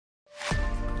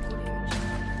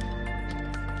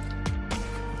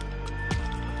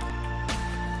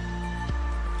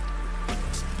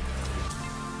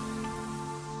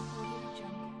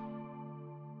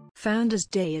Founders'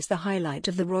 Day is the highlight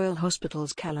of the Royal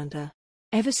Hospital's calendar.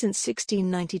 Ever since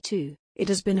 1692, it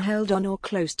has been held on or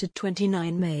close to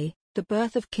 29 May, the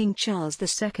birth of King Charles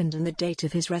II and the date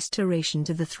of his restoration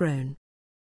to the throne.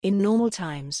 In normal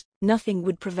times, nothing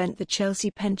would prevent the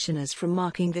Chelsea pensioners from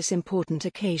marking this important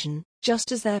occasion,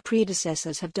 just as their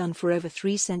predecessors have done for over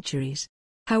 3 centuries.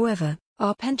 However,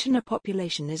 our pensioner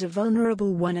population is a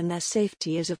vulnerable one and their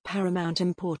safety is of paramount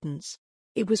importance.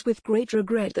 It was with great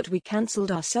regret that we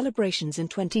cancelled our celebrations in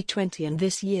 2020 and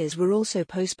this year's were also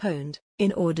postponed,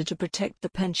 in order to protect the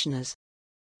pensioners.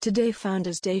 Today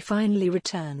Founders' Day finally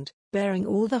returned, bearing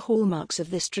all the hallmarks of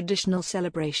this traditional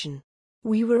celebration.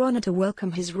 We were honoured to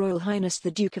welcome His Royal Highness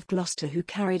the Duke of Gloucester, who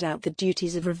carried out the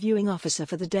duties of reviewing officer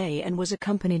for the day and was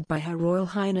accompanied by Her Royal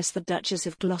Highness the Duchess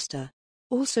of Gloucester.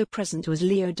 Also present was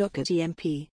Leo Doherty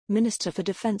MP, Minister for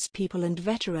Defence, People and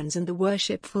Veterans, and the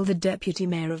Worshipful the Deputy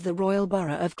Mayor of the Royal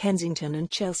Borough of Kensington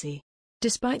and Chelsea.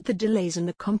 Despite the delays and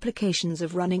the complications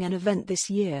of running an event this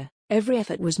year, every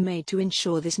effort was made to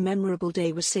ensure this memorable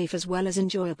day was safe as well as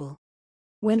enjoyable.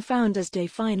 When Founders' Day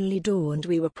finally dawned,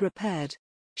 we were prepared.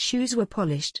 Shoes were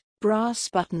polished, brass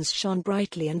buttons shone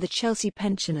brightly, and the Chelsea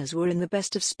pensioners were in the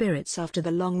best of spirits after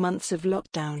the long months of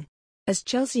lockdown. As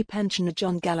Chelsea pensioner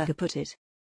John Gallagher put it,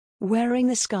 "Wearing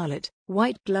the scarlet,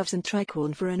 white gloves and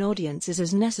tricorn for an audience is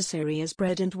as necessary as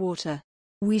bread and water.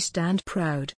 We stand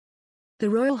proud."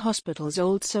 The Royal Hospital's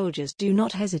old soldiers do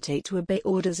not hesitate to obey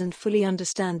orders and fully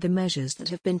understand the measures that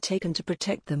have been taken to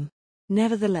protect them.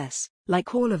 Nevertheless,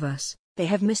 like all of us, they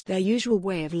have missed their usual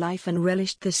way of life and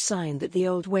relished this sign that the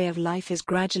old way of life is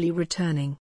gradually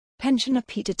returning. Pensioner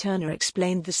Peter Turner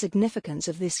explained the significance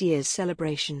of this year's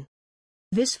celebration.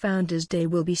 "This Founders' Day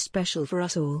will be special for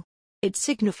us all. It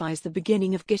signifies the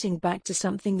beginning of getting back to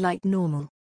something like normal.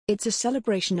 It's a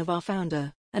celebration of our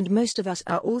founder, and most of us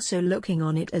are also looking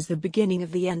on it as the beginning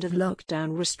of the end of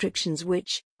lockdown restrictions,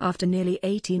 which, after nearly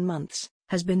 18 months,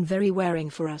 has been very wearing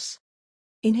for us."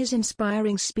 In his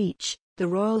inspiring speech, the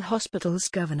Royal Hospital's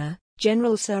Governor,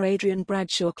 General Sir Adrian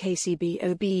Bradshaw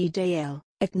KCBOBEDAL,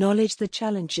 acknowledged the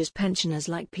challenges pensioners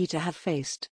like Peter have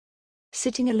faced.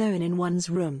 Sitting alone in one's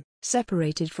room,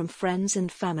 separated from friends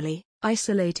and family,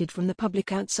 isolated from the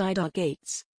public outside our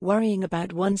gates, worrying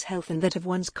about one's health and that of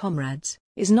one's comrades,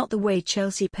 is not the way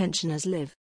Chelsea pensioners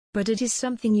live. But it is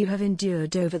something you have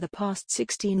endured over the past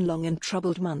 16 long and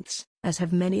troubled months, as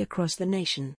have many across the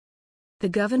nation. The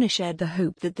Governor shared the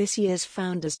hope that this year's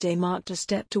Founders' Day marked a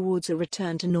step towards a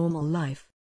return to normal life.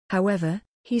 However,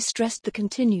 he stressed the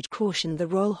continued caution the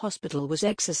Royal Hospital was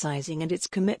exercising and its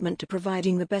commitment to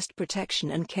providing the best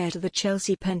protection and care to the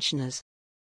Chelsea pensioners.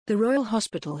 The Royal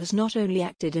Hospital has not only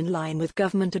acted in line with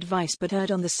government advice but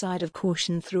erred on the side of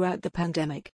caution throughout the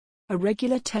pandemic. A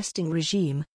regular testing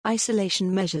regime,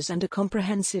 isolation measures and a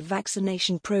comprehensive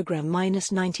vaccination program.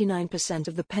 99%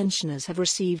 of the pensioners have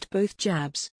received both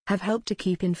jabs, have helped to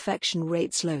keep infection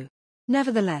rates low.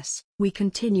 Nevertheless, we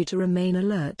continue to remain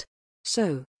alert.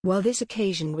 So, while this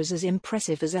occasion was as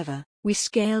impressive as ever, we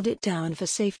scaled it down for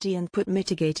safety and put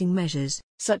mitigating measures,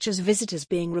 such as visitors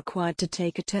being required to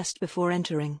take a test before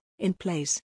entering, in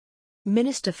place.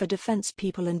 Minister for Defence,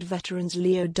 People and Veterans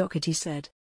Leo Doherty said,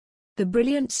 "The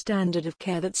brilliant standard of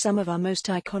care that some of our most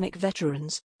iconic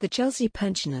veterans, the Chelsea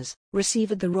pensioners,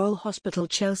 receive at the Royal Hospital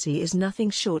Chelsea is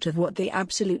nothing short of what they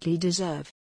absolutely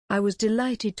deserve. I was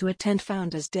delighted to attend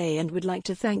Founders' Day and would like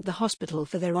to thank the hospital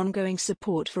for their ongoing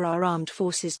support for our armed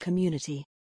forces community.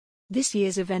 This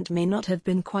year's event may not have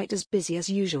been quite as busy as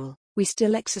usual, we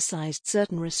still exercised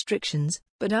certain restrictions,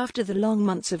 but after the long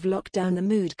months of lockdown the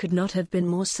mood could not have been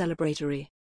more celebratory.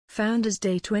 Founders'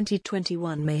 Day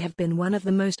 2021 may have been one of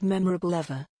the most memorable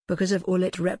ever, because of all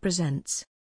it represents."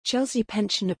 Chelsea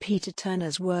pensioner Peter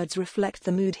Turner's words reflect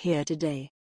the mood here today.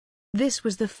 "This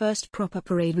was the first proper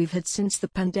parade we've had since the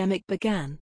pandemic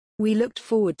began. We looked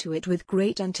forward to it with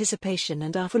great anticipation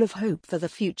and are full of hope for the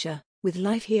future, with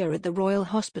life here at the Royal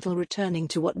Hospital returning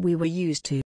to what we were used to.